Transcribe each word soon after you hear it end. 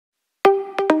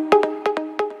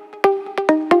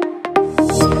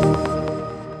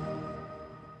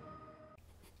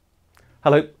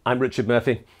Hello, I'm Richard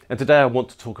Murphy, and today I want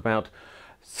to talk about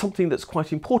something that's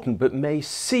quite important but may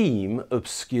seem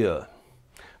obscure,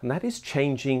 and that is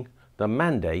changing the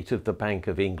mandate of the Bank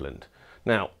of England.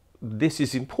 Now, this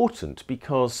is important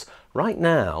because right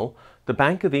now the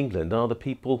Bank of England are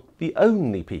the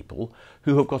only people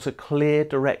who have got a clear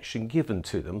direction given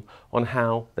to them on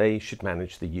how they should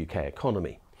manage the UK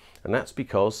economy. And that's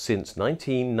because since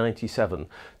 1997,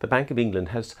 the Bank of England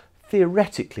has,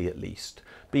 theoretically at least,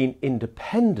 been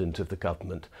independent of the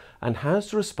government and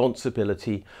has the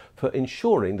responsibility for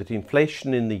ensuring that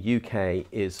inflation in the UK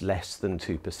is less than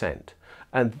 2%.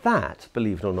 And that,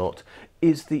 believe it or not,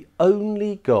 is the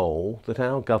only goal that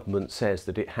our government says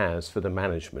that it has for the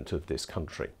management of this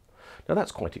country. Now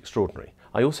that's quite extraordinary.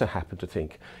 I also happen to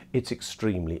think it's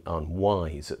extremely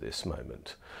unwise at this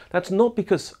moment. That's not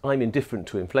because I'm indifferent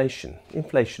to inflation.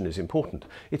 Inflation is important.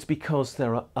 It's because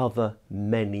there are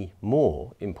many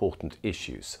more important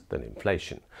issues than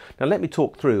inflation. Now let me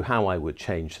talk through how I would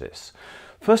change this.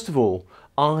 First of all,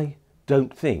 I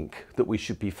don't think that we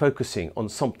should be focusing on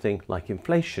something like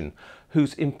inflation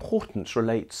whose importance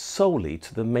relates solely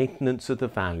to the maintenance of the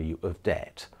value of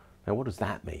debt. Now what does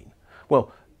that mean?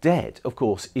 Well, debt, of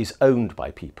course, is owned by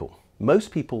people.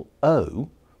 Most people owe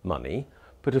money,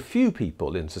 but a few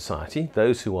people in society,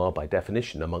 those who are by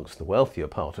definition amongst the wealthier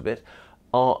part of it,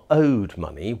 are owed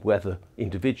money, whether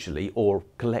individually or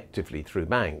collectively through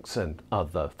banks and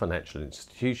other financial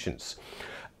institutions.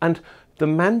 And the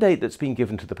mandate that's been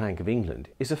given to the Bank of England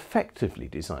is effectively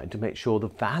designed to make sure the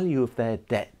value of their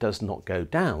debt does not go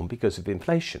down because of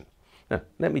inflation. Now,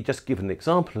 let me just give an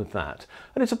example of that.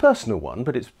 And it's a personal one,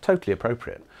 but it's totally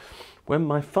appropriate. When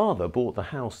my father bought the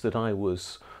house that I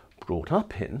was brought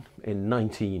up in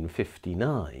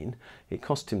 1959, it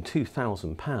cost him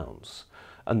 £2,000.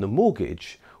 And the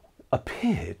mortgage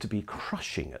appeared to be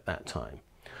crushing at that time.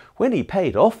 When he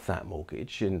paid off that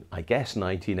mortgage in, I guess,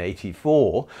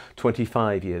 1984,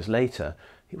 25 years later,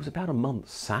 it was about a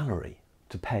month's salary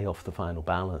to pay off the final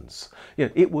balance. You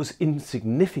know, it was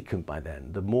insignificant by then.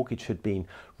 The mortgage had been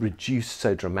reduced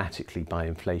so dramatically by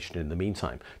inflation in the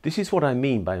meantime. This is what I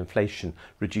mean by inflation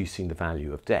reducing the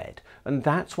value of debt. And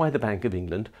that's why the Bank of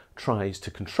England tries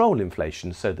to control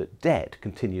inflation so that debt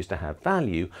continues to have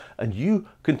value and you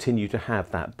continue to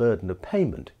have that burden of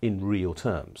payment in real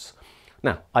terms.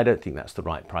 Now, I don't think that's the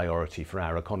right priority for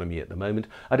our economy at the moment.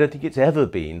 I don't think it's ever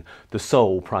been the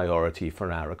sole priority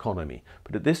for our economy.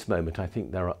 But at this moment, I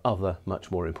think there are other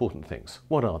much more important things.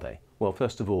 What are they? Well,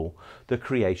 first of all, the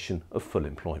creation of full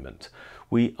employment.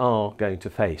 We are going to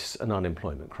face an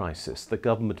unemployment crisis. The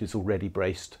government is already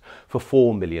braced for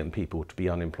 4 million people to be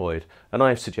unemployed. And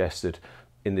I've suggested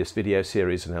in this video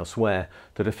series and elsewhere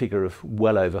that a figure of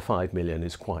well over 5 million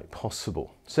is quite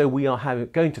possible. So we are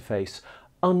going to face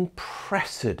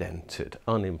unprecedented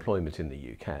unemployment in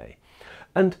the UK.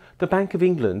 And the Bank of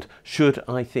England should,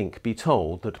 I think, be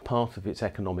told that part of its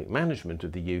economic management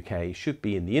of the UK should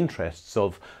be in the interests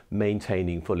of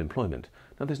maintaining full employment.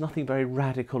 Now, there's nothing very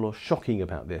radical or shocking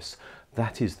about this.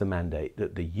 That is the mandate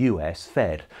that the US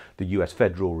Fed, the US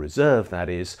Federal Reserve that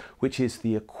is, which is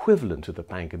the equivalent of the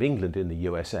Bank of England in the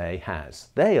USA, has.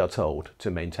 They are told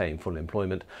to maintain full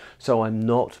employment, so I'm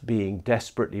not being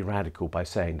desperately radical by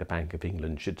saying the Bank of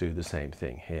England should do the same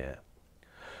thing here.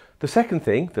 The second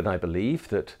thing that I believe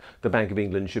that the Bank of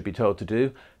England should be told to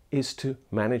do is to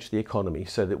manage the economy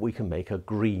so that we can make a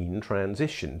green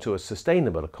transition to a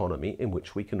sustainable economy in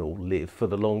which we can all live for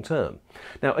the long term.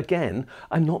 Now again,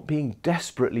 I'm not being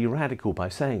desperately radical by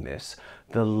saying this.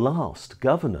 The last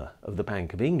governor of the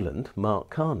Bank of England, Mark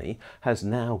Carney, has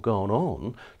now gone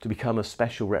on to become a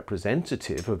special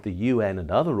representative of the UN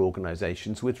and other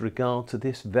organisations with regard to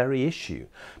this very issue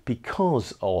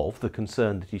because of the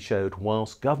concern that he showed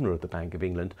whilst governor of the Bank of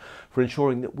England for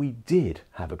ensuring that we did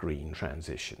have a green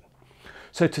transition.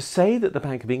 So to say that the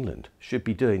Bank of England should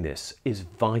be doing this is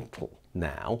vital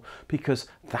now because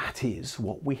that is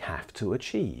what we have to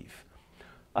achieve.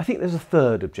 I think there's a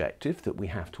third objective that we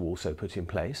have to also put in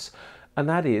place, and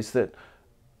that is that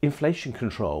inflation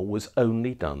control was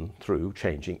only done through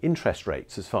changing interest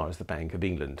rates as far as the Bank of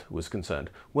England was concerned.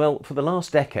 Well, for the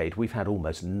last decade, we've had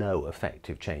almost no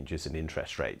effective changes in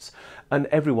interest rates. And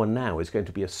everyone now is going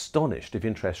to be astonished if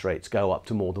interest rates go up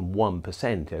to more than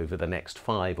 1% over the next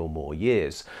 5 or more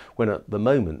years, when at the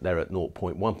moment they're at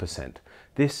 0.1%.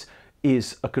 This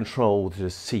is a control that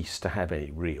has ceased to have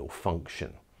any real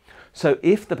function. So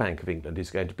if the Bank of England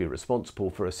is going to be responsible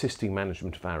for assisting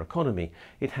management of our economy,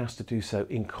 it has to do so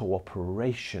in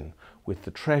cooperation with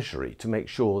the Treasury to make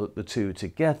sure that the two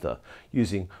together,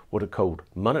 using what are called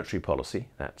monetary policy,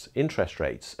 that's interest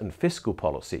rates, and fiscal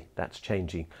policy, that's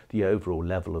changing the overall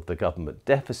level of the government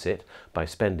deficit by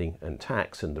spending and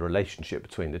tax and the relationship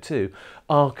between the two,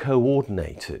 are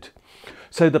coordinated.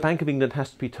 So the Bank of England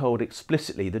has to be told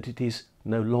explicitly that it is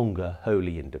no longer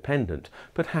wholly independent,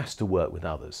 but has to work with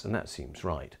others, and that seems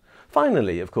right.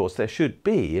 Finally, of course, there should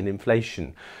be an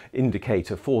inflation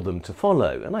indicator for them to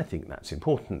follow, and I think that's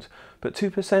important. But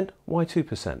 2%? Why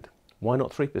 2%? Why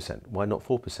not 3%? Why not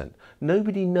 4%?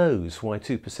 Nobody knows why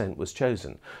 2% was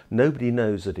chosen. Nobody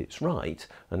knows that it's right,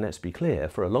 and let's be clear,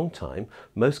 for a long time,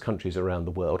 most countries around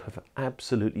the world have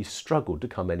absolutely struggled to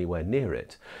come anywhere near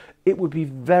it. It would be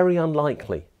very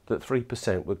unlikely that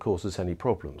 3% would cause us any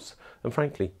problems. And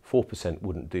frankly, 4%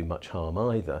 wouldn't do much harm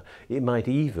either. It might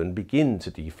even begin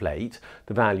to deflate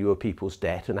the value of people's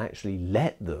debt and actually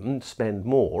let them spend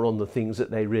more on the things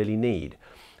that they really need.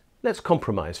 Let's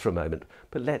compromise for a moment,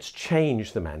 but let's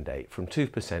change the mandate from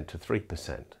 2% to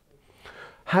 3%.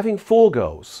 Having 4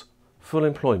 goals: full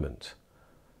employment,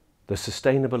 the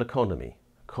sustainable economy,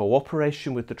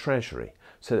 cooperation with the Treasury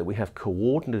so that we have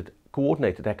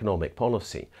coordinated economic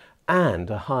policy, and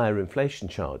a higher inflation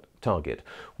target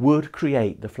would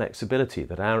create the flexibility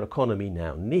that our economy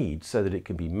now needs so that it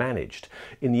can be managed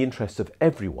in the interest of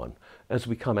everyone as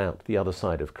we come out the other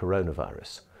side of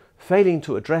coronavirus. Failing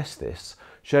to address this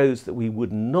shows that we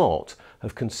would not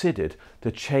have considered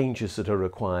the changes that are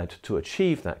required to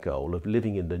achieve that goal of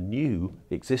living in the new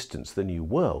existence, the new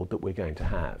world that we're going to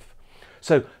have.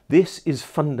 So this is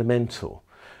fundamental.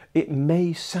 It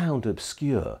may sound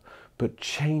obscure, but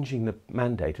changing the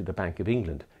mandate of the Bank of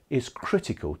England is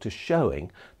critical to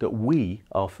showing that we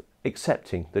are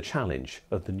accepting the challenge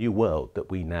of the new world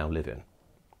that we now live in.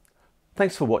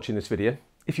 Thanks for watching this video.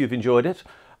 If you've enjoyed it,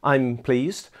 I'm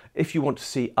pleased. If you want to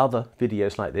see other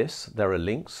videos like this, there are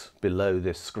links below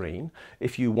this screen.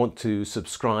 If you want to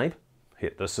subscribe,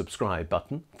 hit the subscribe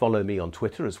button. Follow me on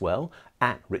Twitter as well,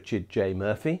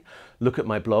 @RichardJMurphy. Look at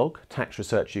my blog, Tax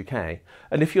Research UK.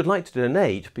 And if you'd like to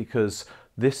donate, because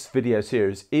this video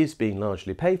series is being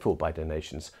largely paid for by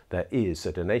donations, there is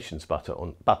a donations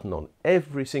button on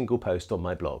every single post on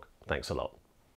my blog. Thanks a lot.